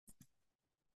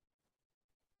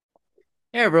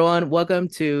Hey everyone, welcome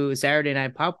to Saturday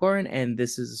Night Popcorn, and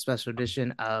this is a special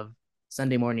edition of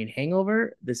Sunday Morning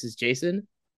Hangover. This is Jason.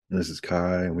 This is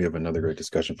Kai, and we have another great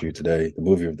discussion for you today. The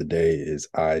movie of the day is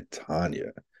I,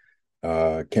 Tonya.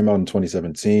 Came out in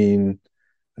 2017.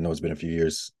 I know it's been a few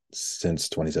years since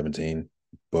 2017,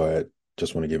 but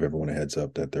just want to give everyone a heads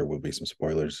up that there will be some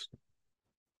spoilers.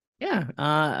 Yeah,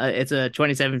 it's a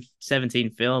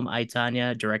 2017 film, I,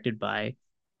 Tonya, directed by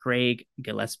Craig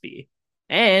Gillespie.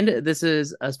 And this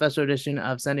is a special edition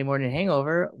of Sunday Morning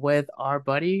Hangover with our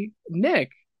buddy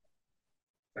Nick.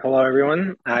 Hello,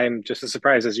 everyone. I'm just as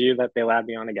surprised as you that they allowed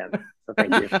me on again. So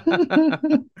thank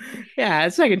you. Yeah,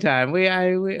 second time.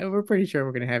 We're pretty sure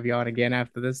we're gonna have you on again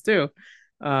after this too.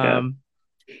 Yeah. Um,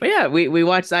 But yeah, we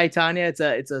watched I, Tanya.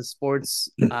 It's a sports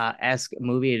esque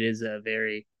movie. It is a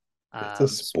very It's a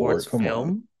sports sport. Come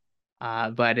on.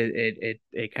 film. But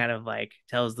it kind of like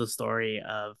tells the story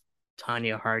of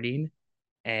Tanya Harding.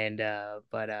 And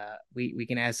we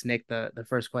can ask Nick the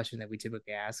first question that we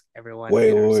typically ask everyone Wait,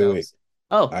 and wait, wait, wait. ourselves.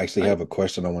 Oh, I actually have a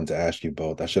question I wanted to ask you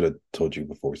both. I should have told you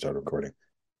before we started recording.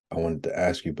 I wanted to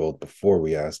ask you both before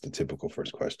we asked the typical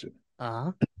first question.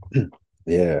 uh-huh.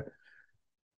 Yeah.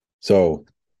 So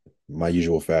my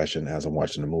usual fashion as I'm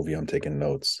watching the movie, I'm taking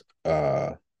notes.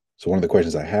 So one of the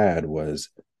questions I had was,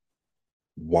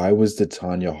 why was the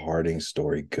Tanya Harding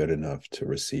story good enough to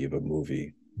receive a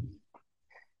movie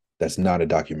that's not a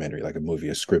documentary, like a movie,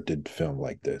 a scripted film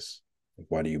like this?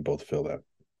 Why do you both feel that?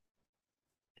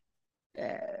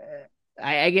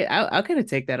 I'll kind of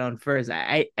take that on first.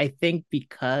 I think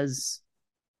because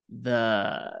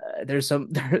the there's some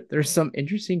there's some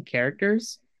interesting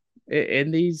characters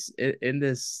in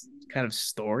this kind of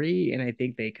story, and I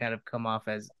think they kind of come off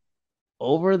as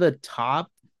over the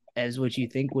top as what you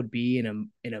think would be in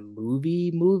a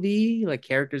movie like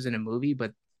characters in a movie,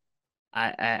 but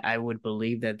I would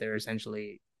believe that they're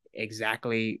essentially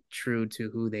exactly true to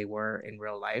who they were in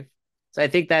real life. So I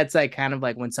think that's like kind of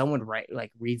like when someone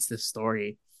reads the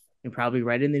story and probably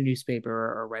write in the newspaper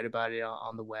or write about it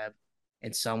on the web,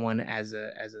 and someone as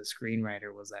a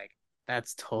screenwriter was like,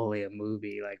 "That's totally a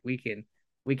movie. Like we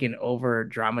can over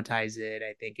dramatize it."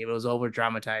 I think it was over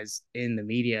dramatized in the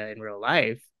media in real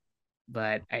life,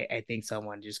 but I think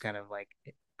someone just kind of like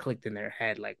clicked in their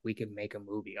head like we can make a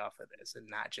movie off of this and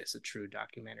not just a true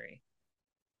documentary.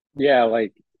 Yeah,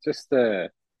 like just the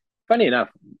funny enough,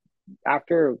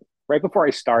 after right before I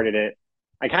started it,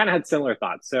 I kind of had similar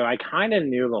thoughts. So I kind of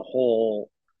knew the whole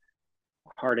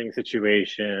Harding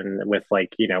situation with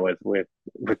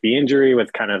with the injury,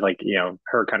 with kind of like,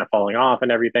 her kind of falling off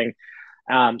and everything.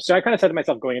 So I kind of said to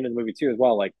myself going into the movie too as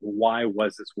well, like, why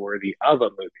was this worthy of a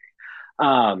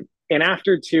movie? And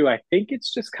after two, I think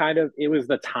it's just kind of it was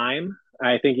the time.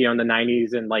 I think in the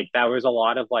 '90s and like that was a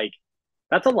lot of like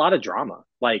that's a lot of drama.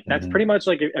 Like that's Mm-hmm. pretty much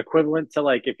like equivalent to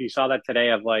like if you saw that today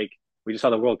of like we just saw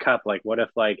the World Cup. Like what if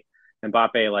like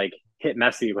Mbappe like hit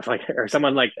Messi with like or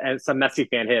someone like some Messi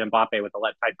fan hit Mbappe with the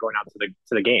lead pipe going out to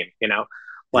the game. Yeah.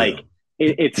 Like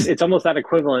it's almost that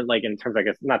equivalent. Like in terms, I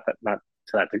guess not to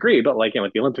that degree, but like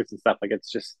with the Olympics and stuff. Like it's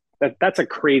just that's a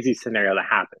crazy scenario that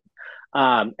happened.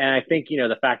 And I think,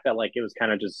 the fact that like it was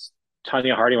kind of just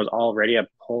Tanya Harding was already a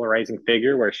polarizing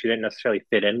figure where she didn't necessarily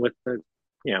fit in with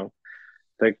you know,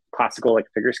 the classical like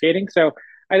figure skating. So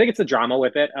I think it's the drama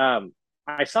with it.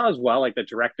 I saw as well, like the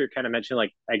director kind of mentioned,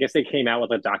 like I guess they came out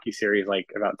with a docu series like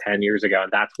about 10 years ago,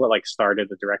 and that's what like started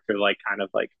the director to like kind of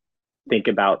like think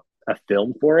about a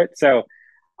film for it. So,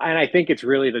 and I think it's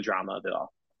really the drama of it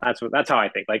all. That's how I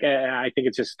think. Like I think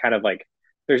it's just kind of like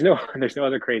there's no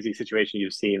other crazy situation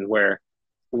you've seen where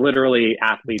literally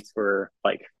athletes were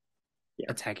like yeah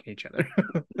Attacking each other.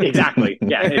 exactly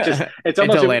yeah it's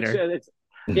almost Until later. it's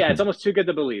yeah it's almost too good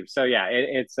to believe. So yeah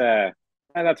it's and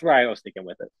that's where I was thinking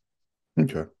with it.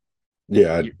 Okay.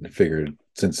 Yeah, You, I figured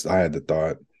since I had the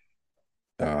thought,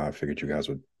 I figured you guys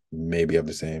would maybe have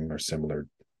the same or similar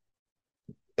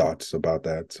thoughts about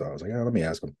that. So I was like, let me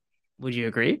ask them. would you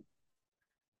agree?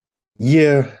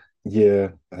 Yeah, yeah.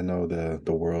 I know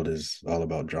the world is all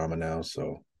about drama now,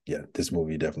 so yeah, this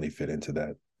movie definitely fit into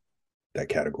that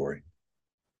category.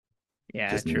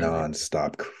 Yeah, Just true.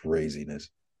 nonstop craziness.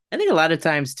 I think a lot of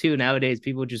times too nowadays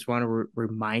people just want to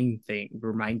remind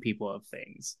people of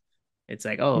things. It's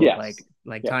like, oh, Yes.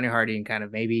 like Yeah. Tanya Harding kind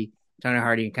of maybe Tanya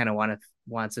Harding kind of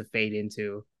wants to fade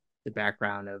into the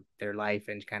background of their life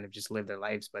and kind of just live their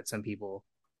lives, but some people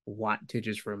want to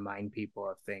just remind people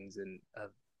of things and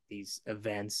of these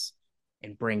events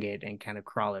and bring it and kind of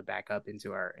crawl it back up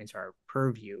into our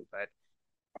purview. But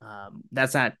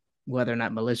that's not whether or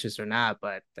not malicious or not,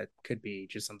 but that could be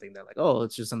just something that like, oh,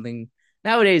 it's just something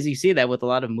nowadays you see that with a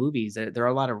lot of movies. There are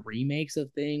a lot of remakes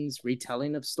of things,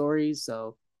 retelling of stories.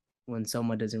 So when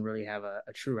someone doesn't really have a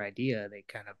true idea, they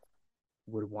kind of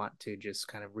would want to just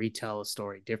kind of retell a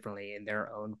story differently in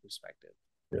their own perspective.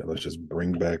 Yeah, let's just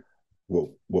bring back what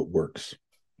works.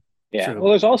 Yeah. Well, True.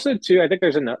 there's also too. I think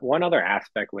there's one other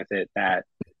aspect with it that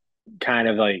kind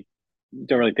of like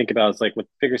don't really think about is like with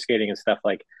figure skating and stuff.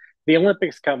 Like the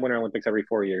Olympics come Winter Olympics every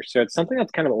 4 years, so it's something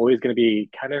that's kind of always going to be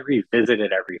kind of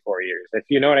revisited every 4 years. If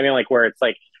you know what I mean, like where it's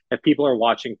like if people are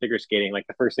watching figure skating, like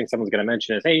the first thing someone's going to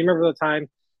mention is, "Hey, you remember the time?"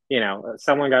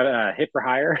 Someone got hit for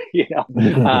hire,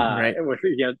 Right.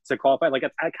 to qualify. Like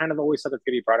I kind of always thought that's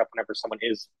going to be brought up whenever someone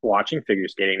is watching figure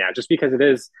skating now, just because it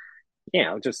is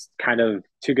just kind of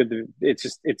too good.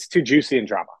 It's too juicy and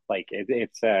drama. Like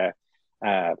uh,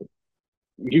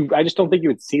 I just don't think you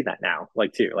would see that now,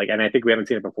 like too. Like, and I think we haven't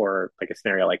seen it before, like a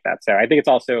scenario like that. So I think it's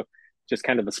also just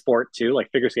kind of the sport too. Like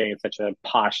figure skating is such a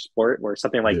posh sport where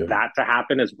something like Yeah. that to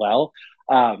happen as well.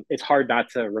 It's hard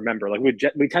not to remember. Like we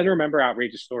tend to remember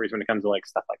outrageous stories when it comes to like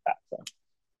stuff like that.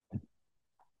 So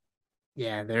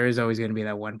Yeah, there is always going to be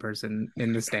that one person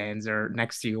in the stands or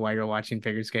next to you while you're watching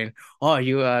figure skating. Oh,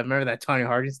 you remember that Tony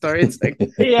Harding story? It's like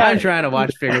I'm yeah, trying to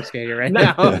watch figure skating right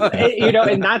not, now.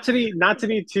 and not to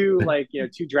be too like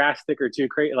too drastic or too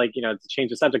crazy, like to change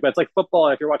the subject. But it's like football.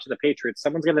 If you're watching the Patriots,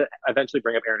 someone's gonna eventually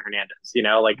bring up Aaron Hernandez.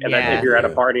 Like, and then if Yeah, you're at a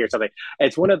Yeah. party or something,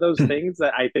 it's one of those things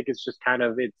that I think it's just kind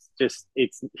of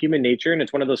it's human nature, and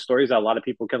it's one of those stories that a lot of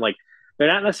people can like. They're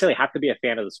not necessarily have to be a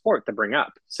fan of the sport to bring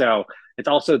up. So it's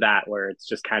also that where it's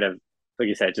just kind of like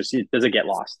you said, just it doesn't get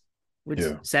lost. which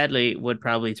Yeah. sadly would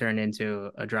probably turn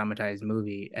into a dramatized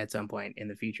movie at some point in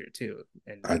the future too.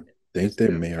 And I think just they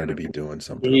to may kind already of be doing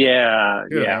something about it. Yeah,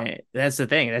 true, yeah. and that's the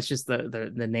thing. That's just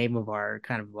the name of our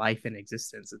kind of life and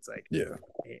existence. It's like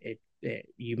Yeah.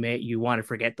 you want to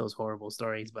forget those horrible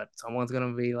stories, but someone's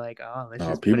gonna be like, oh, let's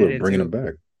just put People it are bringing them into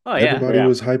back. oh yeah, Everybody Yeah.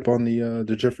 was hype on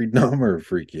the Jeffrey Dahmer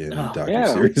freaking oh docu Yeah.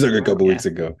 series like a couple yeah, weeks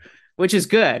ago. which is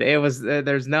good. It was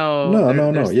there's no No, there no,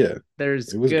 no. Yeah,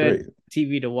 there's it was good great.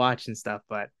 TV to watch and stuff,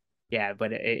 but yeah,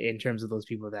 but in terms of those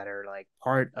people that are like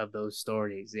part of those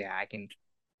stories, yeah, I can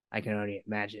only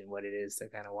imagine what it is to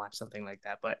kind of watch something like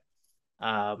that.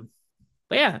 Um,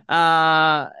 but yeah,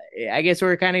 I guess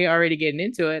we're kind of already getting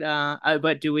into it.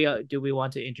 But do we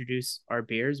want to introduce our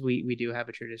beers? We do have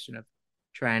a tradition of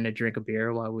trying to drink a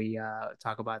beer while we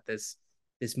talk about this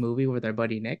movie with our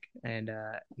buddy Nick. And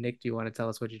Nick, do you want to tell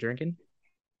us what you're drinking?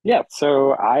 Yeah,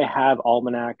 so I have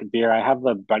Almanac beer. I have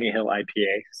the Bunny Hill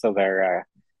IPA, so they're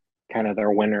kind of their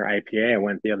winter IPA. I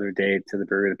went the other day to the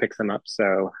brewery to pick some up.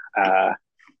 So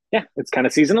yeah, it's kind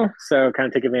of seasonal, so kind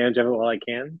of take advantage of it while I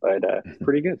can. But it's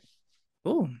pretty good.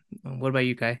 Oh, what about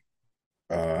you, Kai?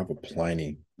 I have a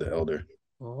Pliny the Elder.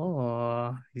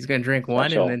 Oh, he's gonna drink one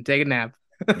and Special. then take a nap.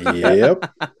 Yep,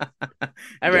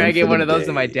 I remember I done for gave the one of those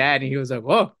to my day. dad, and he was like,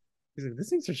 "Whoa!" He's like, "These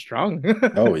things are strong."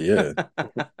 Oh yeah.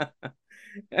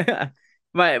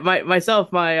 My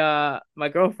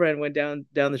girlfriend went down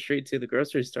the street to the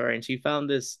grocery store, and she found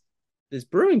this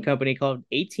brewing company called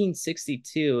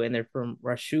 1862, and they're from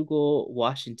Rashugal,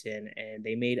 Washington, and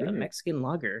they made a Mm. Mexican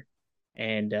lager,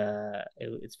 and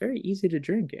it's very easy to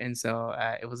drink, and so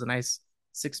it was a nice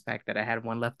 6 pack that I had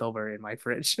one left over in my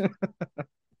fridge.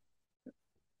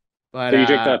 But So you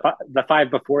drink the five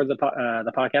before the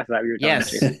podcast? Is that what you were telling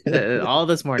me? yes, all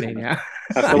this morning, yeah.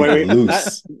 That's the way Getting we that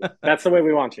loose, that's the way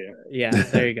we want you. Yeah,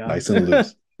 there you go. nice and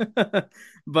loose.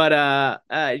 But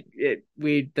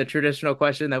we the traditional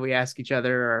question that we ask each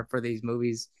other for these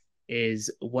movies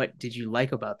is, what did you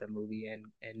like about the movie? And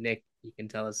Nick, you can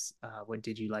tell us what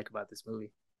did you like about this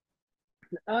movie?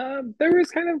 There was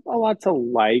kind of a lot to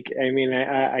like. I mean,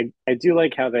 I do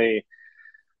like how they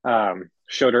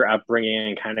showed her upbringing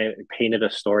and kind of painted a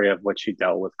story of what she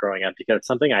dealt with growing up because it's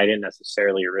something I didn't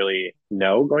necessarily really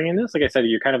know going in this. Like I said,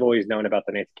 you're kind of always known about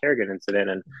the Nathan Kerrigan incident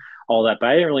and all that, but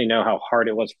I didn't really know how hard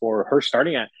it was for her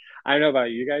starting at. I don't know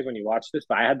about you guys when you watched this,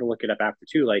 but I had to look it up after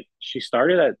too. Like she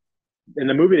started at in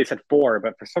the movie they said four,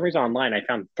 but for some reason online I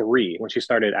found three when she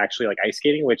started actually like ice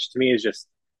skating, which to me is just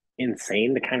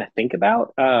insane to kind of think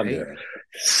about. Right. Yeah.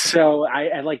 So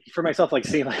I like for myself, like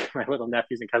seeing like my little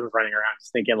nephews and cousins running around,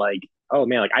 just thinking like, oh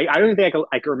man, like I don't think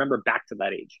I could remember back to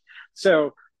that age.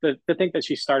 So to think that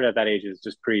she started at that age is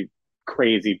just pretty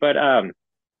crazy. But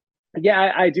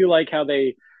yeah, I do like how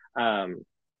they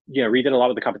redid a lot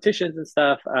of the competitions and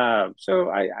stuff.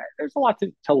 So there's a lot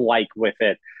to like with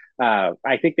it.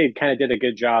 I think they kind of did a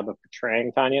good job of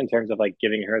portraying Tanya in terms of like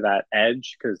giving her that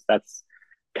edge because that's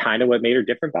kind of what made her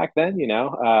different back then.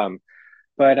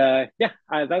 But yeah,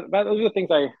 those are the things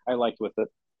I liked with it.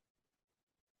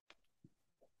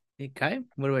 Hey, Kai,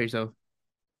 what about yourself?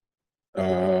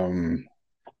 Um,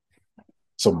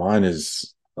 so mine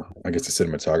is, I guess, the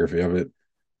cinematography of it.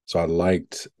 So I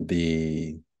liked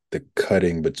the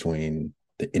cutting between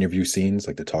the interview scenes,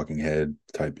 like the talking head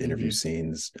type interview Mm-hmm.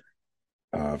 scenes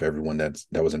of everyone that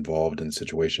was involved in the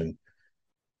situation.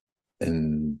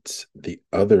 And the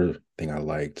other thing I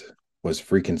liked was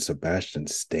freaking Sebastian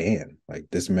Stan. Like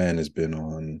this man has been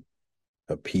on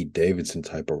a Pete Davidson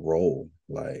type of role.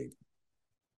 Like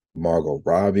Margot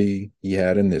Robbie, he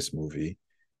had in this movie.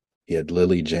 He had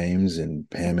Lily James and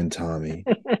Pam and Tommy.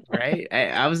 Right?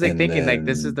 I was like And thinking like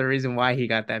this is then the reason why he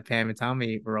got that Pam and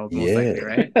Tommy role, most likely, yeah.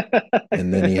 right?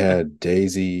 And then he had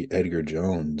Daisy Edgar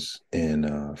Jones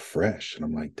in Fresh. And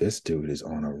I'm like, this dude is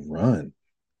on a run.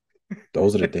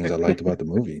 Those are the things I liked about the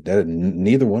movie. That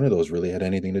neither one of those really had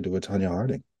anything to do with Tanya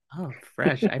Harding. Oh,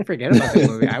 Fresh. I forget about that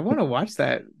movie. I want to watch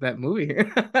that movie.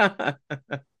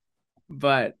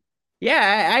 But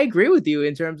yeah, I agree with you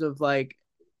in terms of like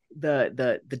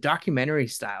the documentary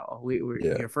style. We were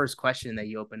Yeah. your first question that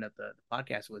you opened up the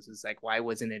podcast was is like why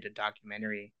wasn't it a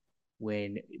documentary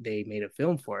when they made a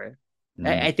film for it?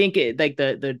 I Mm, think it like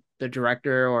the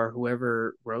director or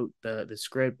whoever wrote the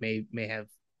script may have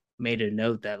made a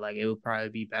note that like it would probably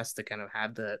be best to kind of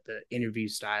have the interview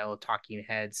style talking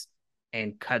heads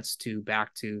and cuts to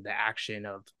back to the action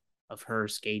of her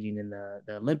skating in the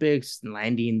Olympics and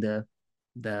landing the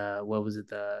what was it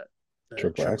the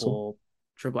Triple Axel.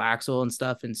 triple axle and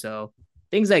stuff, and so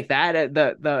things like that,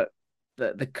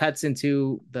 the cuts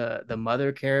into the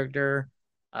mother character,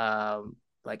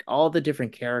 like all the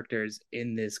different characters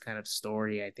in this kind of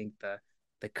story. I think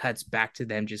the cuts back to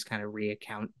them just kind of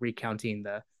recounting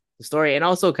the story, and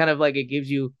also kind of like it gives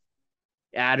you,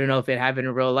 I don't know if it happened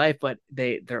in real life, but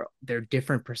they're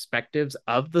different perspectives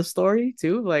of the story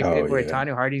too. Like Oh where yeah.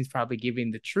 Tanya Harding's probably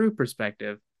giving the true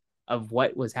perspective of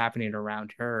what was happening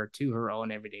around her to her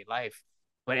own everyday life,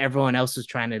 but everyone else is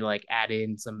trying to like add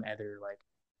in some other like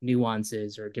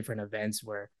nuances or different events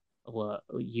where, well,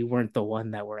 you weren't the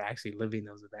one that were actually living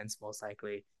those events most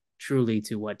likely truly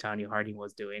to what Tanya Harding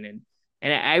was doing,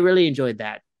 and I really enjoyed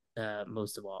that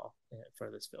most of all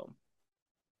for this film.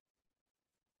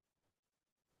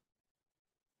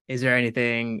 Is there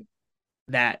anything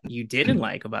that you didn't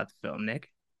like about the film, Nick?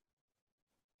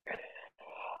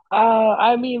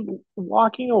 I mean,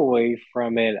 walking away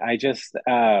from it, I just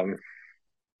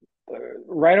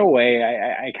right away,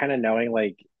 I kind of knowing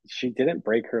like she didn't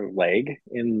break her leg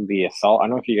in the assault. I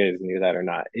don't know if you guys knew that or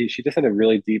not. She just had a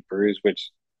really deep bruise, which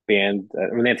banned.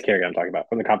 I mean, Nancy Kerrigan, I'm talking about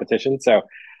from the competition. So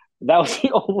that was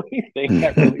the only thing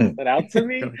that really stood out to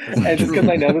You're me, like, that's not and just true. because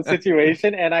I know the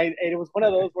situation, and it was one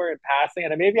of those where in passing,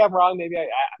 and maybe I'm wrong, maybe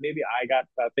I got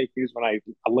fake news when I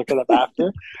looked it up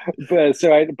after,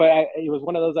 it was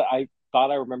one of those that I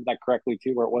thought I remembered that correctly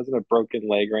too, where it wasn't a broken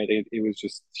leg or anything. It was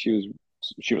just she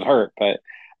was hurt, but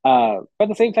at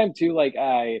the same time too, like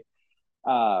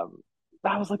um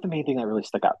that was like the main thing that really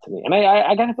stuck out to me, and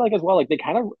I kind of feel like as well, like they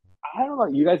kind of, I don't know,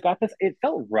 you guys got this. It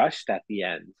felt rushed at the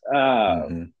end.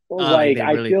 Hmm. Oh, like Like they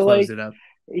I really feel closed like it up.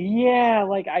 yeah,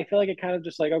 like I feel like it kind of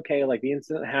just like okay, like the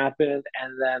incident happened,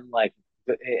 and then like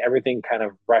everything kind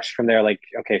of rushed from there. Like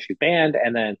okay, she's banned,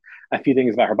 and then a few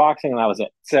things about her boxing, and that was it.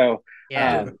 So Yeah.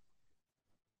 Yeah. um,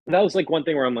 that was like one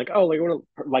thing where I'm like, oh, like I would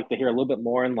like to hear a little bit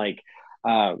more and like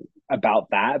about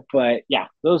that. But yeah,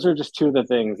 those are just two of the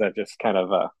things that just kind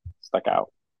of stuck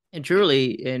out. And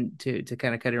truly, and to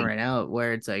kind of cut it right out,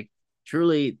 where it's like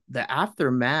truly the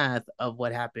aftermath of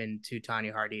what happened to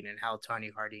Tanya Harding and how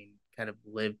Tanya Harding kind of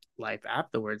lived life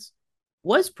afterwards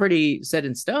was pretty set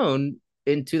in stone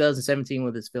in 2017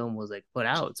 when this film was like put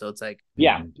out. So it's like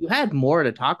Yeah, Hmm. you had more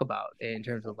to talk about in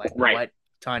terms of like right, what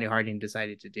Tanya Harding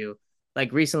decided to do.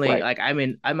 Like recently, right. like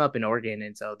I'm up in Oregon,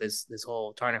 and so this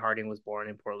whole Tanya Harding was born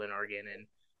in Portland, Oregon, and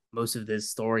most of this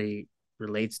story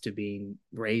relates to being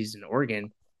raised in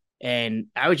Oregon. And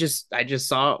I just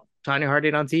saw Tanya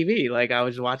Harding on TV. Like I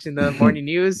was watching the morning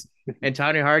news, and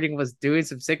Tanya Harding was doing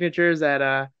some signatures at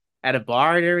a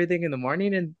bar and everything in the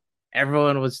morning, and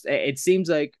everyone was. It seems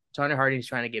like Tanya Harding's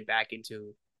trying to get back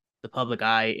into the public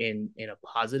eye in a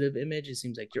positive image. It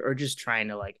seems like, or just trying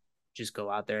to like just go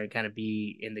out there and kind of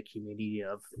be in the community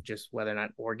of just whether or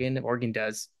not Oregon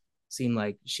does seem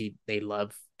like they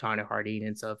love Tanya Harding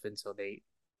and stuff, and so they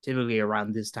typically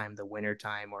around this time, the winter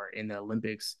time or in the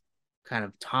Olympics kind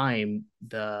of time,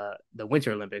 the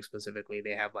Winter Olympics specifically,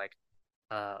 they have like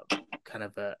uh kind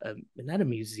of a not a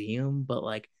museum, but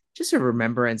like just a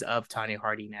remembrance of Tanya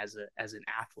Harding as an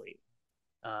athlete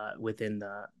within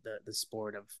the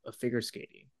sport of figure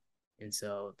skating. And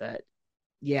so that,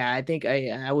 yeah, I think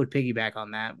I would piggyback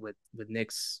on that with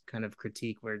Nick's kind of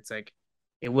critique where it's like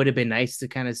it would have been nice to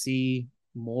kind of see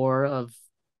more of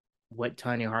what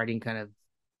Tonya Harding kind of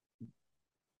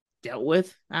dealt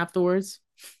with afterwards,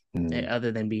 Mm.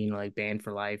 other than being like banned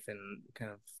for life and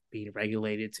kind of being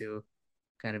regulated to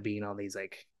kind of being all these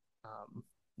like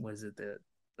what is it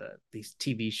these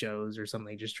TV shows or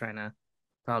something, just trying to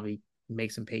probably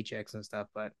make some paychecks and stuff.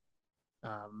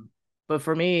 Um but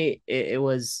for me it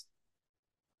was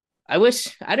I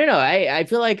wish I don't know. I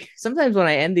feel like sometimes when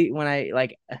I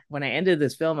ended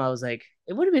this film, I was like,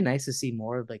 it would have been nice to see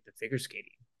more of like the figure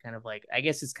skating. Kind of like I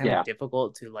guess it's kind of Yeah.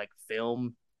 difficult to like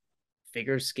film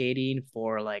figure skating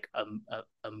for like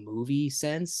a movie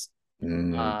sense.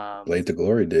 Blades of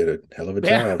Glory did a hell of a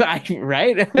Yeah, job.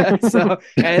 right. So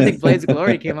and I think Blades of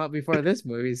Glory came out before this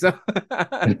movie. So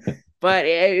but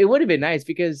it would have been nice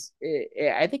because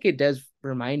I think it does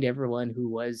remind everyone who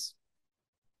was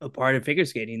a part of figure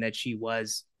skating that she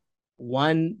was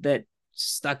one that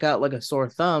stuck out like a sore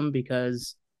thumb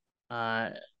uh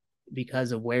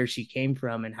because of where she came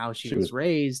from and how she She was was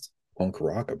raised. punk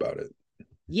rock about it.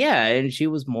 Yeah, and she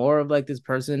was more of like this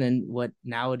person, and what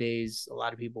nowadays a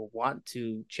lot of people want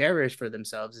to cherish for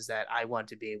themselves is that I want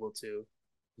to be able to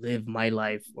live my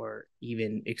life or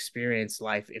even experience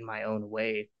life in my own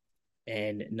way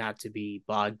and not to be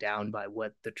bogged down by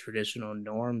what the traditional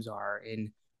norms are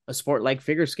in a sport like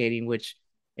figure skating, which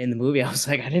in the movie I was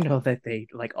like, I didn't know that they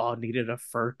like all needed a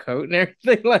fur coat and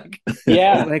everything.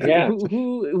 Yeah. Like Yeah.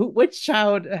 which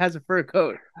child has a fur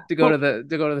coat to go to Well,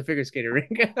 the figure skating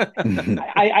rink?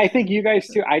 I think you guys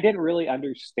too. I didn't really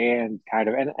understand kind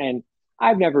of, and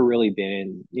I've never really been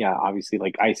in, yeah, obviously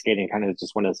like ice skating kind of is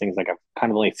just one of those things like I've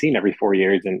kind of only seen every 4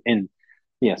 years in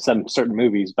some certain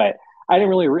movies, but I didn't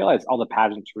really realize all the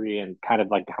pageantry and kind of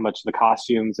like how much the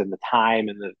costumes and the time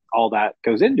and all that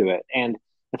goes into it. And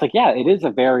it's like, yeah, it is a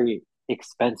very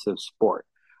expensive sport.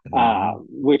 Hmm.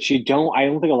 Which I don't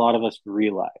think a lot of us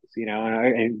realize,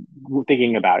 and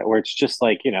thinking about it, where it's just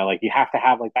like, like you have to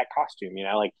have like that costume,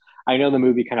 like I know the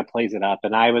movie kind of plays it up,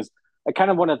 and I was kind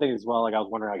of one of the things as well. Like I was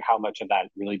wondering like how much of that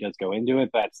really does go into it,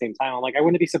 but at the same time, I'm like I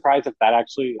wouldn't be surprised if that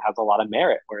actually has a lot of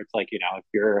merit. Where it's like if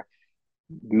you're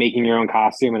making your own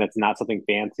costume and it's not something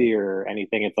fancy or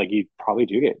anything, it's like you probably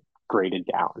do get graded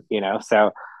down.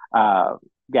 So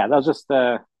yeah, that was just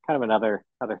kind of another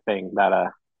thing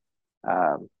that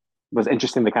was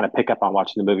interesting to kind of pick up on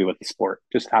watching the movie with the sport.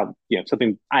 Just how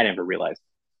something I never realized.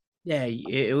 Yeah,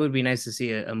 it would be nice to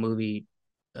see a movie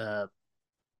uh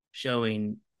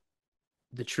showing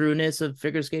the trueness of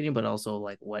figure skating, but also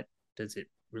like what does it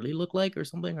really look like or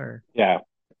something or Yeah.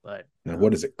 but And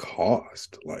what does it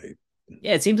cost? Like,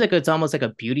 yeah, it seems like it's almost like a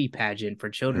beauty pageant for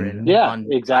children mhm. Yeah. on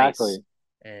ice. Exactly.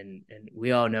 And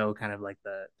we all know kind of like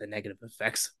the negative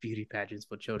effects of beauty pageants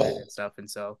with children and stuff. And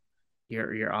so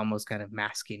you're almost kind of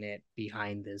masking it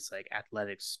behind this like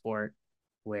athletic sport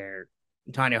where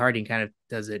Tonya Harding kind of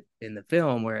does it in the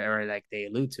film where or like they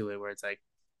allude to it where it's like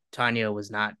Tonya was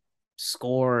not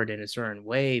scored in a certain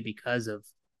way because of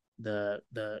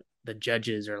the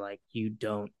judges are like you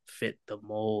don't fit the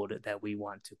mold that we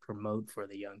want to promote for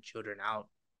the young children out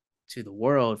to the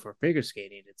world for figure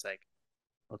skating. It's like,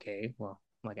 okay, well,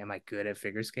 like, am I good at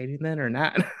figure skating then or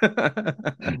not?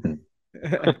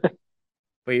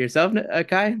 But yourself,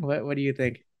 Kai, what do you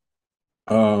think?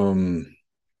 um,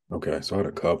 okay, so I had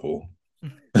a couple.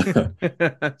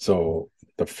 So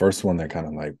the first one that kind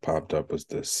of like popped up was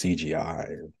the CGI.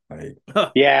 Like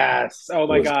Yes. Oh it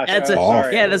my was gosh. That's Oh, a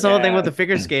sorry. yeah, that's the awful. whole thing with Yeah. the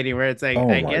figure skating where it's like Oh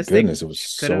I my guess they goodness, it was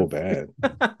could so have. bad.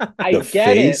 I The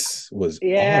get it. face was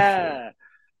awful. Yeah.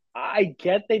 I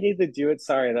get they need to do it.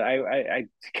 Sorry that I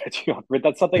cut you off, but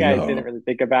that's something I didn't No, really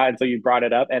think about until you brought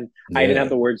it up, and I didn't have yeah,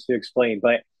 the words to explain.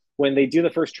 But when they do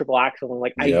the first triple axel, I'm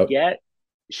like, I yep, get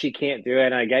she can't do it,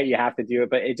 and I get you have to do it,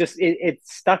 but it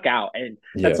stuck out, and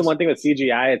that's the yes. one thing with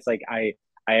CGI. It's like I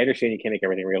understand you can't make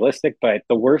everything realistic, but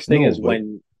the worst thing No, is but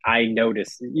when I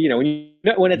notice,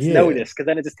 when it's yeah, noticed, because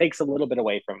then it just takes a little bit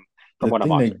away from the what I'm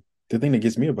thing that watching. the thing that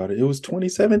gets me about it, it was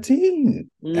 2017.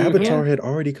 Mm-hmm. Yeah, Avatar had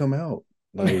already come out.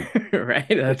 Like right.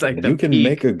 That's like the you can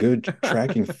make peak. a good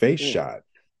tracking face shot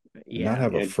and not Yeah,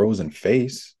 have a frozen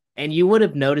face. and you would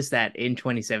have noticed that in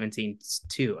 2017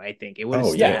 too. I think it would have Oh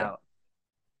stood Yeah, yeah. out.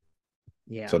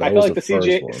 Yeah, So I that felt was like the the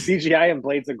first one. CGI and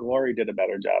Blades of Glory did a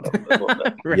better job of it a little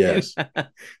bit. right. Yes.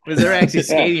 Was they're actually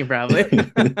Yeah. skating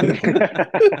probably.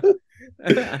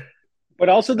 But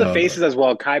also the uh, faces as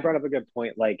well. Kai brought up a good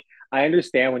point. Like I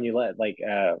understand when you let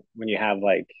when you have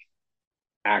like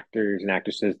actors and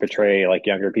actresses portray like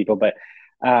younger people, but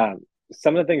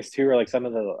some of the things too are like some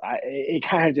of it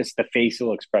kind of just the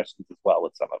facial expressions as well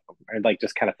with some of them, or like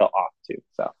just kind of felt off too.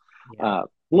 So Yeah.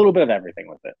 a little bit of everything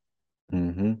with it.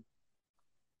 mhm.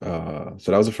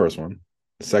 So that was the first one.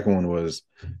 The second one was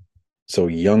so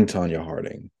young Tanya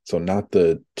Harding. So not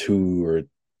the two or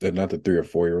not the 3 or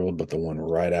 4 year old, but the one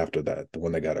right after that, the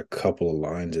one that got a couple of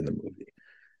lines in the movie.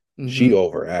 She Hmm.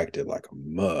 overacted like a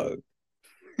mug.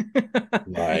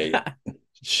 Like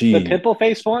The she, pimple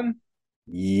face one.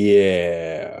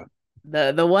 yeah,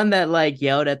 The one that like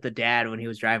yelled at the dad when he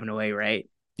was driving away, right?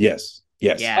 yes,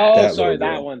 Yeah. Oh, that little sorry,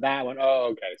 that girl. one, that one. Oh,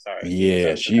 okay, sorry.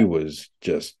 Yeah, So she okay. was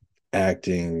just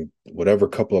acting whatever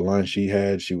couple of lines she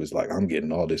had. She was like, I'm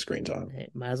getting all this screen time. Hey,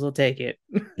 might as well take it.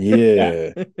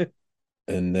 Yeah. Yeah.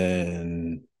 And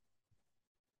then,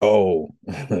 oh,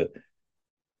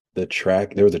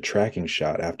 there was a tracking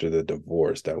shot after the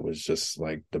divorce that was just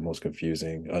like the most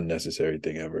confusing, unnecessary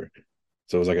thing ever.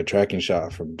 So it was like a tracking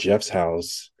shot from Jeff's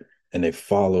house, and they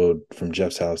followed from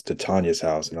Jeff's house to Tanya's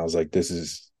house. And I was like, this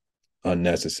is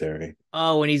unnecessary.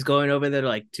 Oh, when he's going over there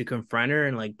like to confront her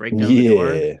and like break down the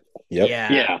door. Yeah. Yep. Yeah,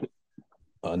 Yeah.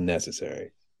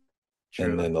 Unnecessary.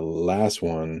 And true. then the last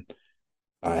one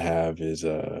I have is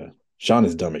Sean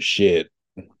is dumb as shit.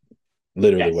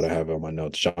 Literally what I Yes. have on my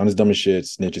notes. Sean is dumb as shit,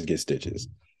 snitches get stitches.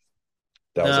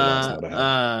 That was the last The note I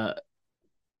have.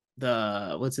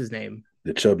 the what's his name?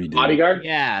 The chubby dude. Bodyguard.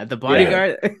 Yeah, the Yeah. Yeah.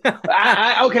 bodyguard.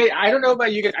 Okay, I don't know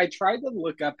about you guys. I tried to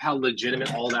look up how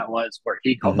legitimate all that was, where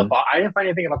he called the Mm-hmm. bomb. I didn't find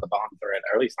anything about the bomb threat,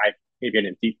 or at least maybe I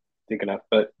didn't think enough.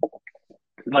 But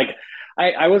like,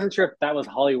 I wasn't sure if that was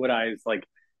Hollywoodized, like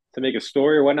to make a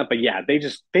story or whatnot. But yeah, they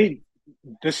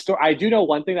the story. I do know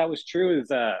one thing that was true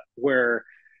is where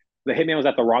the hitman was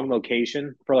at the wrong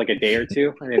location for like a day or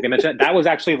two, and they mentioned that was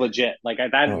actually legit. Like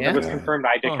Oh that Yeah. was god. confirmed.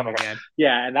 I did Oh come my across, god.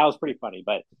 yeah, and that was pretty funny.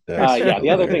 But That's yeah, the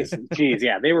other things, hilarious. geez,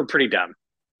 yeah, they were pretty dumb.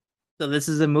 So this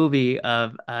is a movie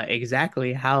of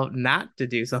exactly how not to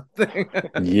do something.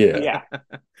 Yeah. Yeah,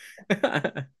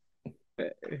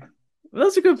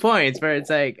 Those are good points. Where it's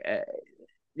like,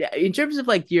 yeah, in terms of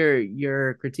like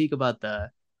your critique about the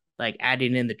like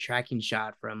adding in the tracking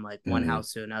shot from like one Mm-hmm.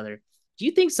 house to another. Do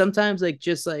you think sometimes like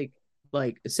just like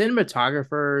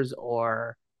cinematographers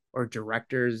or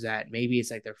directors that maybe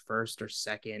it's like their first or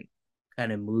second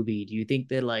kind of movie? Do you think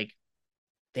that like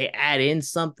they add in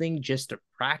something just to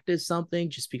practice something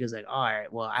just because like all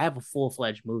right, well, I have a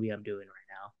full-fledged movie I'm doing right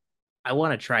now, I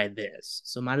want to try this,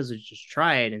 so might as well just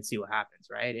try it and see what happens,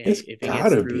 right? And It's if it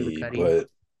gets gotta through the be, cutting,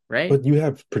 right? but you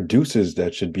have producers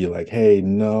that should be like, hey,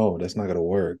 no, that's not gonna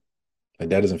work. Like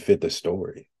that doesn't fit the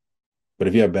story. But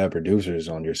if you have bad producers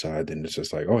on your side, then it's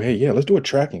just like, oh hey, yeah, let's do a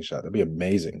tracking shot. That'd be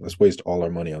amazing. Let's waste all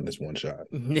our money on this one shot.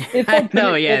 it I felt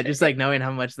know, pretty. yeah, just like knowing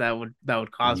how much that would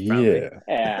cost probably. Yeah.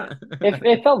 Yeah,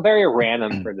 it felt very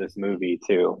random for this movie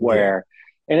too. Yeah. Where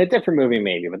in a different movie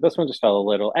maybe, but this one just felt a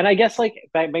little. And I guess like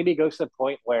that maybe goes to the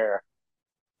point where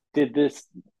did this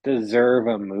deserve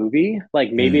a movie?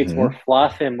 Like maybe it's more Mm-hmm.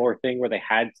 fluff and more thing where they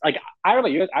had like I don't know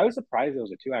you. I was surprised it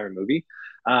was a 2 hour movie.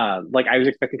 Like I was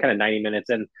expecting kind of 90 minutes,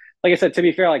 and like I said, to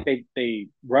be fair, like they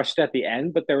rushed at the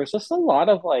end, but there was just a lot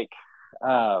of like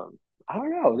I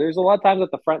don't know. There's a lot of times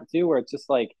at the front too where it's just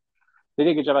like they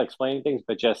did a good job of explaining things,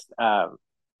 but just But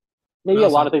maybe a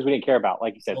lot of also things we didn't care about.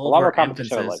 Like you said, a lot more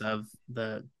competition of overemphasis like of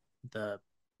the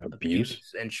Abuse.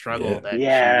 abuse and struggle Yeah. that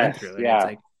she went yes, through, and it's yeah,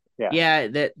 like, yeah,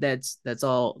 yeah, that's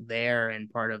all there and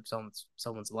part of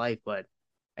someone's life, but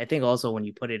I think also when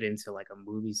you put it into like a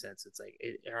movie sense, it's like,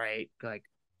 all right, like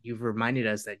you've reminded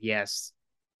us that yes,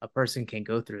 a person can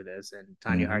go through this, and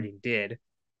Tanya Mm-hmm. Harding did,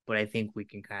 but I think we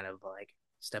can kind of like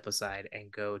step aside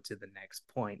and go to the next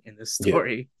point in the Yeah.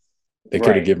 story. They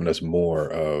could have right. given us more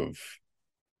of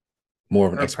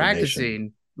an Or explanation.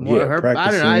 practicing more Yeah, her.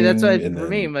 I don't know. That's what practicing and for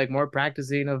me, then like more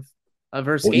practicing of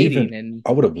her well, skating even and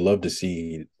I would have loved to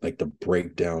see like the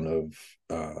breakdown of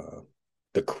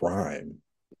the crime,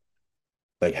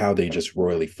 like how they just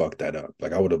royally fucked that up.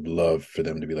 Like I would have loved for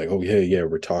them to be like, oh yeah, yeah,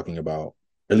 we're talking about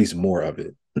at least more of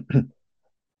it.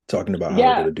 Talking about how they're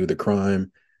Yeah. gonna do the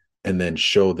crime and then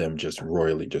show them just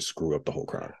royally just screw up the whole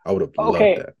crime. I would have loved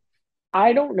Okay. that.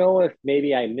 I don't know if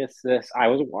maybe I missed this. I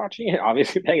was watching it,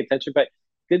 obviously paying attention, but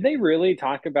did they really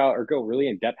talk about or go really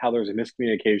in depth how there was a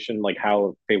miscommunication, like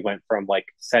how they went from like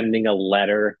sending a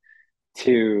letter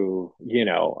to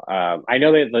I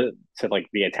know that to like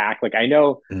the attack, like I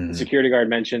know the Mhm. security guard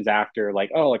mentions after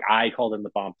like, oh, like I called in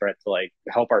the bomb threat to like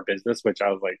help our business, which I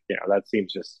was like, that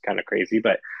seems just kind of crazy.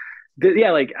 But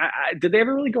yeah, like did they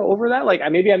ever really go over that? Like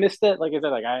maybe I missed it, like I said,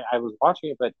 like I was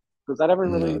watching it, but was that ever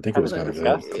No, I really think it kind was of kind of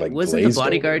discussed? it like wasn't the glazed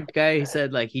over. bodyguard guy. He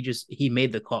said like he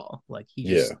made the call, like he Yeah,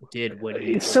 just did what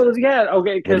he was So supposed to do. yeah,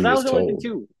 okay, what because he that was was the only thing told.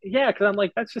 too. Yeah, because I'm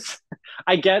like, that's just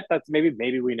I get that's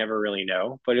maybe we never really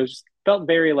know, but it was just felt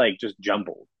very like just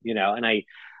jumbled, and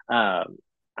um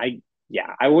I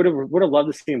yeah, I would have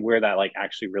loved to see where that like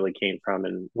actually really came from,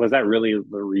 and was that really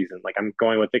the reason? Like, I'm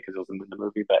going with it because it was in the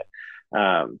movie, but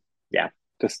yeah,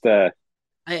 just the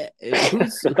thought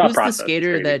Who's the process is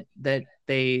skater crazy. that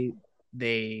they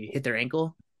hit their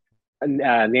ankle?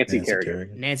 Nancy Nancy Kerrigan.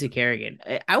 Kerrigan. Nancy Kerrigan.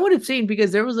 I would have seen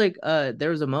because there was like there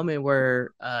was a moment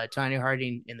where Tonya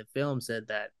Harding in the film said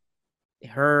that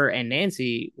her and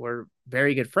Nancy were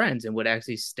very good friends and would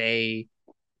actually stay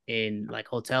in like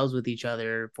hotels with each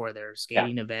other for their Yeah,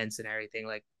 skating events and everything.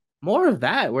 Like more of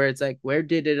that where it's like where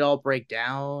did it all break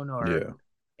down or Yeah.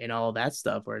 and all that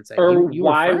stuff where it's like or you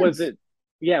were why was friends. it?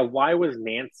 Yeah, why was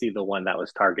Nancy the one that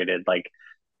was targeted? Like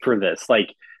for this,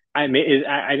 like I mean,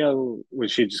 I know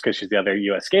was she just because she's the other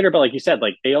U.S. skater, but like you said,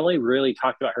 like they only really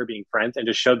talked about her being friends and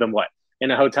just showed them what in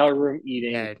a hotel room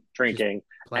eating, Yeah, just drinking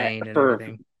playing and for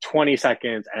everything. 20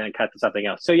 seconds and then cut to something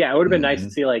else. So yeah, it would have been nice to Hmm.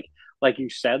 see like you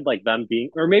said, like them being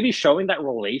or maybe showing that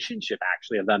relationship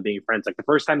actually of them being friends, like the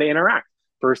first time they interact,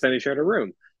 first time they shared a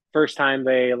room, first time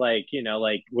they like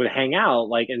like would hang out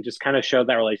like and just kind of show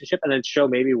that relationship and then show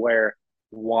maybe where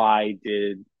why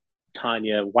did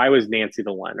why was Nancy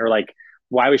the one or like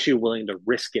why was she willing to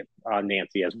risk it on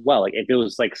Nancy as well? Like if it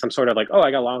was like some sort of like, oh,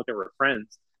 I got along with her, we're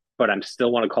friends, but I'm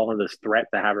still want to call her this threat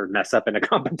to have her mess up in a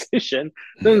competition.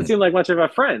 Doesn't seem like much of a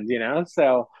friend.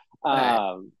 So I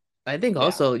um I think yeah,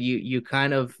 also you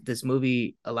kind of this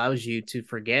movie allows you to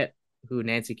forget who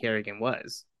Nancy Kerrigan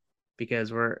was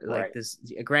because we're like right. this.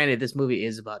 Granted, this movie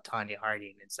is about Tanya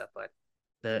Harding and stuff, but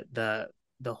the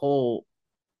whole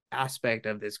aspect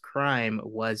of this crime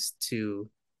was to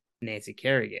Nancy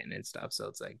Kerrigan and stuff. So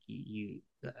it's like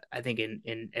I think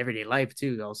in everyday life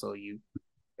too. Also,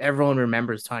 everyone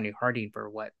remembers Tanya Harding for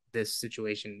what this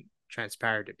situation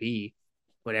transpired to be,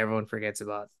 but everyone forgets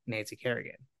about Nancy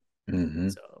Kerrigan. Hmm.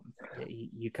 So yeah,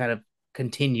 you kind of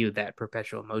continue that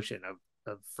perpetual motion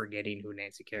of forgetting who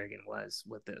Nancy Kerrigan was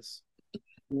with this.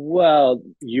 Well,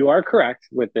 you are correct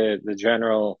with the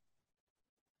general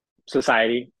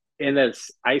society in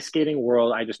this ice skating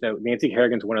world. I just know Nancy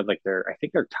Kerrigan's one of like I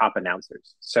think their top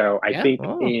announcers. So I Yeah. think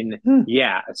Oh,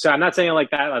 yeah. So I'm not saying it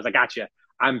like that. I was like, gotcha.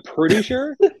 I'm pretty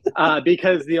sure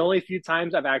because the only few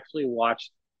times I've actually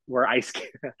watched where ice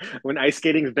when ice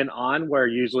skating's been on, where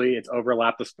usually it's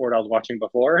overlapped the sport I was watching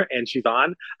before, and she's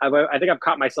on. I think I've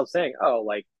caught myself saying, "Oh,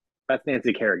 like that's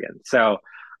Nancy Kerrigan." So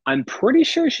I'm pretty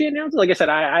sure she announced it. Like I said,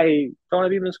 I don't want to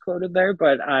be misquoted there,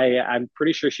 but I'm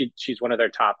pretty sure she's one of their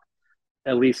top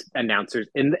at least announcers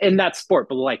in that sport.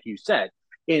 But like you said,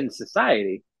 in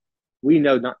society, we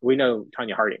know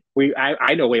Tonya Harding.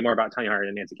 I know way more about Tonya Harding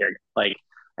than Nancy Kerrigan. Like,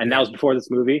 and that yeah. was before this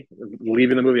movie.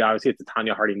 Leaving the movie, obviously, it's a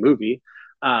Tonya Harding movie.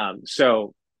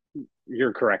 So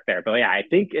you're correct there. But yeah, I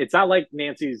think it's not like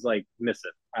Nancy's like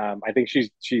missing. I think she's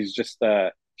just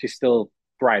she's still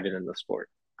thriving in the sport.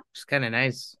 It's kind of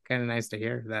nice. Kind of nice to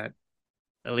hear that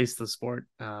at least the sport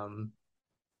kind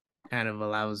of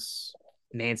allows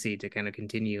Nancy to kind of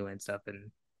continue and stuff,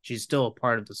 and she's still a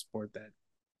part of the sport that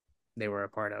they were a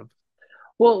part of.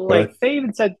 Well, But like they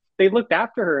even said they looked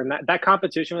after her in that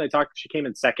competition when they talked. She came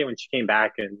in second when she came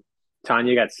back, and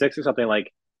Tanya got six or something.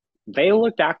 Like they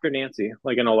looked after Nancy,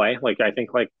 like in a way. Like I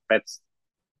think like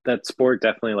that sport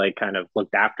definitely like kind of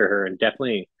looked after her and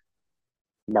definitely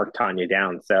marked Tanya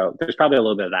down. So there's probably a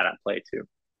little bit of that at play too.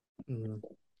 Mm.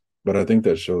 I think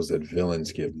that shows that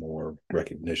villains get more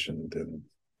recognition than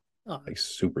Oh, like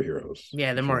superheroes,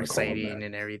 yeah, they're if you more want to call them that. exciting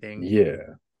and everything. Yeah.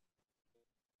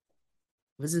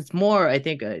 Because it's more, I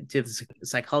think, to the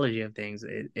psychology of things.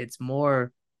 It's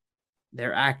more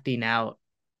they're acting out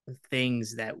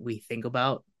things that we think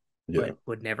about, Yeah. but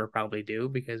would never probably do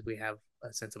because we have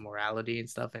a sense of morality and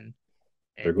stuff. They're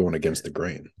And going against the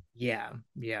grain yeah,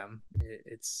 yeah,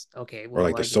 it's okay. or Well,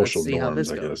 like the like let's social see how norms,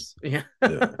 this I guess. goes. Yeah.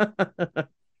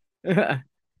 Yeah.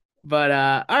 But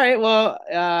all right, well,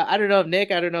 I don't know if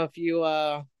Nick, I don't know if you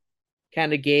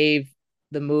kind of gave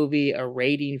the movie a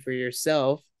rating for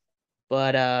yourself,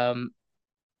 but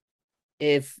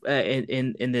if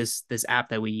in this app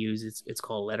that we use, it's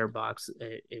called Letterbox.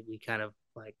 We kind of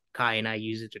like Kai and I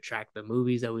use it to track the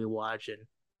movies that we watch and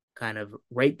kind of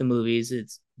rate the movies.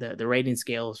 It's the rating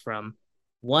scales from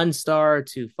 1 star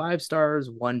to 5 stars,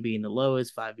 one being the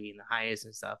lowest, five being the highest,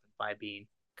 and stuff, and five being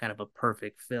kind of a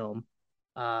perfect film.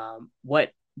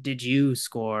 What did you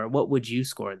score? What would you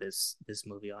score this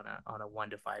movie on a 1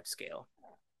 to 5 scale?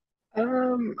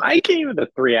 I gave it a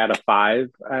 3 out of 5.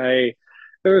 I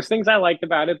There was things I liked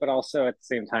about it, but also at the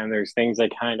same time, there's things I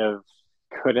kind of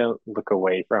couldn't look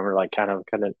away from or like kind of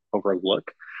couldn't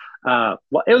overlook.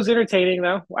 Well, it was entertaining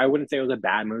though. I wouldn't say it was a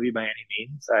bad movie by any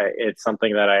means. It's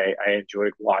something that I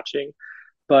enjoyed watching,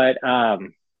 but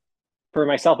for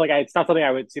myself, like it's not something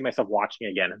I would see myself watching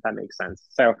again, if that makes sense.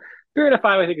 So 3 out of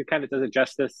 5, I think it kind of does it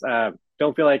justice.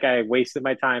 Don't feel like I wasted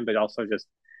my time, but also just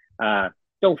uh,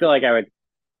 don't feel like I would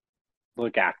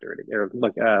look after it or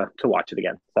look to watch it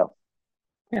again. So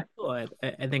yeah. Well,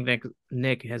 I think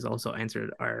Nick has also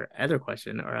answered our other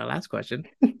question or our last question.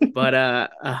 But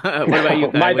what about you,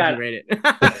 Kai? My Would you bad. rate it?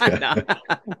 No.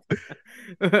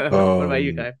 What about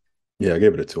you, um, Kai? yeah, I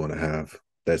gave it a 2.5.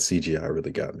 That CGI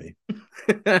really got me.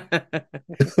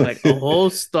 Like a whole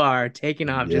star taken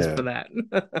off just Yeah, for that.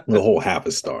 the whole half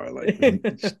a star. Like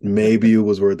maybe it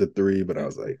was worth a 3, but I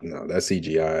was like, no, that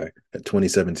CGI at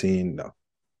 2017, no,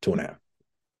 2.5.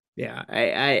 Yeah,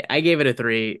 I gave it a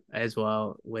 3 as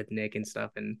well with Nick and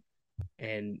stuff, and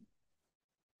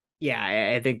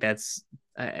yeah, I think that's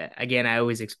again. I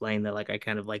always explain that like I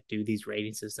kind of like do these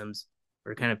rating systems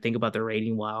or kind of think about the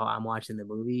rating while I'm watching the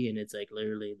movie, and it's like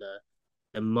literally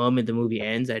the moment the movie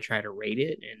ends, I try to rate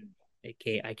it, and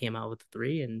I came out with a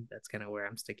 3, and that's kind of where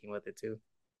I'm sticking with it too.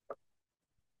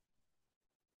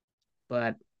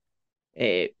 But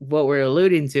what we're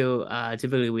alluding to,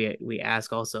 typically we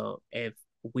ask also if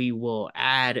we will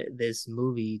add this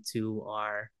movie to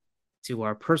our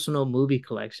personal movie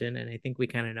collection, and I think we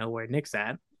kind of know where Nick's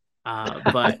at.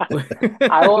 But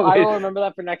I will remember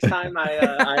that for next time.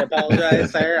 I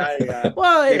apologize, sir. I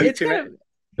well, maybe it's too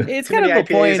kind many of a IPAs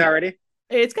point. already.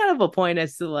 It's kind of a point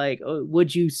as to like,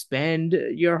 would you spend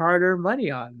your hard-earned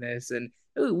money on this? And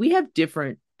we have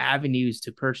different avenues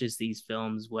to purchase these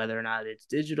films, whether or not it's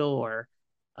digital or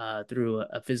through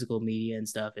a physical media and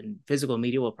stuff. And physical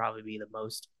media will probably be the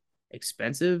most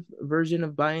expensive version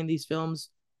of buying these films.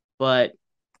 But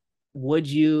would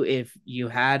you, if you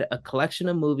had a collection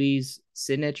of movies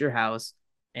sitting at your house,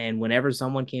 and whenever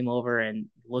someone came over and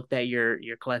looked at your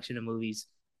collection of movies,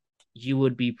 you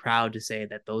would be proud to say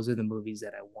that those are the movies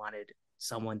that I wanted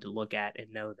someone to look at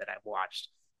and know that I've watched?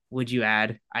 Would you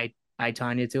add I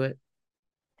Tanya to it?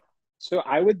 So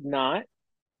I would not,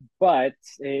 but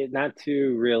not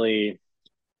to really,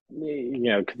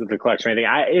 because of the collection or anything.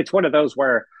 It's one of those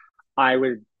where I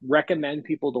would recommend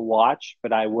people to watch,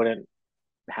 but I wouldn't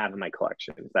have in my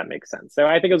collection. If that makes sense. So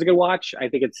I think it was a good watch. I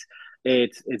think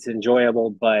it's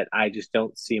enjoyable, but I just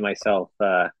don't see myself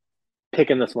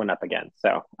picking this one up again.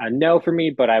 So a no for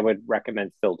me, but I would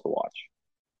recommend still to watch.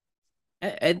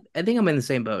 I think I'm in the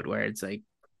same boat where it's like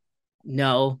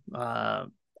no,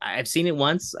 I've seen it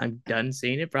once. I'm done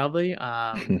seeing it probably.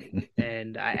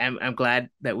 And I'm glad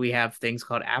that we have things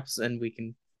called apps and we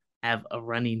can have a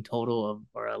running total of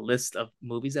or a list of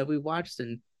movies that we watched,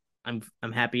 and I'm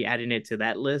happy adding it to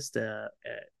that list.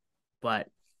 But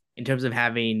in terms of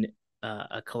having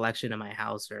a collection in my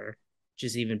house or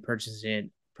just even purchasing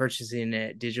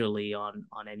it digitally on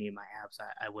any of my apps,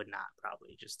 I would not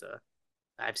probably just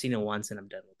I've seen it once and I'm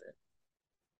done with it.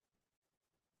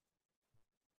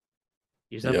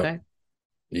 Yourself, Yep. guy?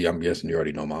 Yeah, I'm guessing you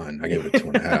already know mine. I gave it a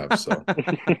 2.5. So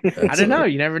I that's don't know. a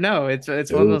You never know. It's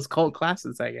one of it, those cult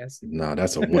classics, I guess. no,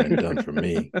 that's a one and done for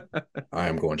me. I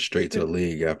am going straight to the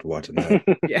league after watching that.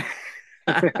 Yeah.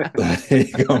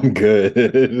 I'm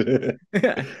good.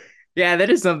 Yeah, that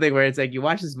is something where it's like you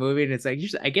watch this movie and it's like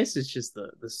I guess it's just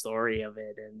the story of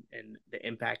it and the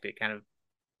impact it kind of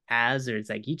has, or it's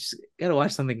like you just gotta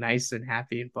watch something nice and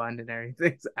happy and fun and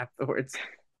everything afterwards,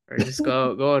 or just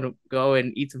go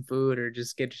and eat some food or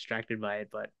just get distracted by it.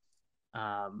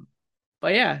 Um,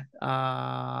 but yeah,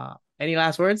 any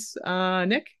last words,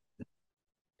 Nick?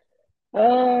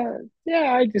 Uh,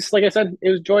 yeah, I just like I said, it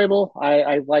was enjoyable.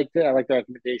 I liked it. I liked the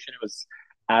recommendation. It was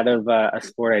out of a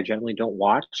sport I generally don't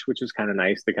watch, which was kind of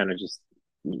nice to kind of just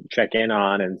check in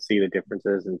on and see the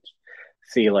differences and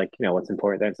see like what's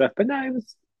important there and stuff. But no, it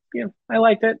was I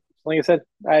liked it. Like I said,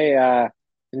 I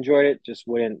enjoyed it. Just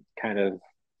wouldn't kind of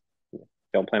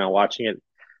don't plan on watching it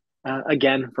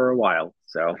again for a while.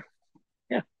 So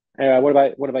yeah.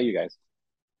 What about you guys?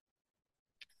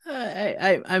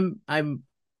 I'm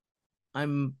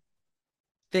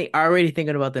already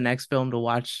thinking about the next film to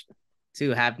watch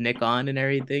to have Nick on and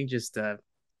everything, just to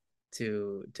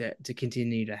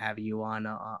continue to have you on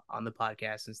the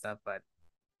podcast and stuff. But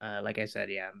like I said,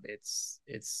 yeah, it's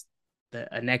the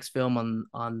a next film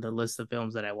on the list of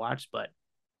films that I watched, but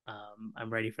I'm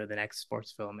ready for the next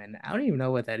sports film, and I don't even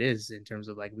know what that is in terms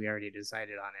of like we already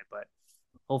decided on it, but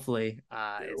hopefully,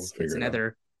 Yeah, we'll it's figure it out.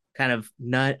 another kind of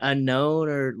not unknown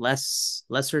or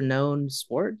lesser known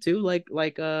sport too, like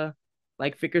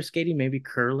figure skating, maybe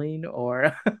curling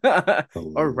or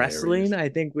or wrestling. Hilarious. I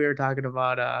think we were talking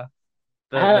about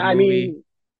the I movie. mean,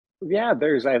 yeah, I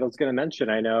was going to mention,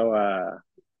 I know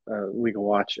we can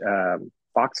watch.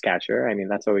 Foxcatcher. I mean,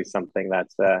 that's always something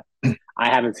that's I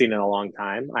haven't seen in a long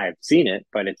time. I've seen it,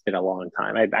 but it's been a long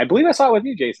time. I believe I saw it with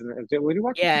you, Jason. Did you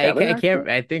watch it Yeah, together? I Actually, can't.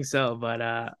 I think so, but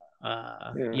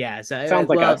yeah, yeah. So sounds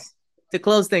like well, us. to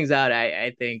close things out,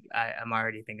 I think I'm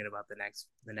already thinking about the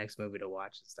next movie to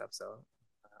watch and stuff. So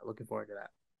looking forward to that.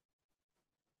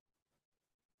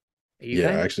 Are you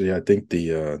Yeah, guys? actually, I think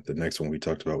the next one we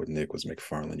talked about with Nick was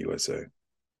McFarland USA.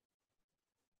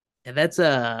 And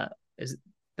is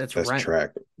that's That's right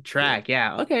track. Yeah. track.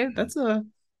 Yeah. Okay. Mhm.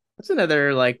 That's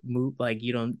another like move like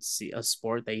you don't see a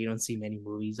sport that you don't see many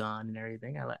movies on and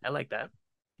everything. I like that.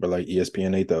 But like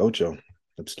ESPN 8 the Ocho,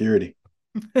 obscurity.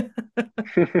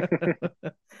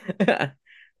 All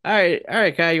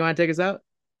right, Kyle, you want to take us out?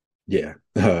 Yeah.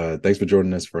 Thanks for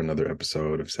joining us for another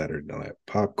episode of Saturday Night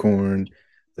Popcorn,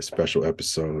 a special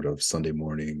episode of Sunday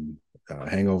morning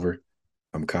Hangover.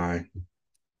 I'm Kai.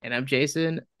 And I'm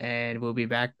Jason, and we'll be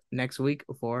back next week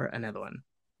for another one.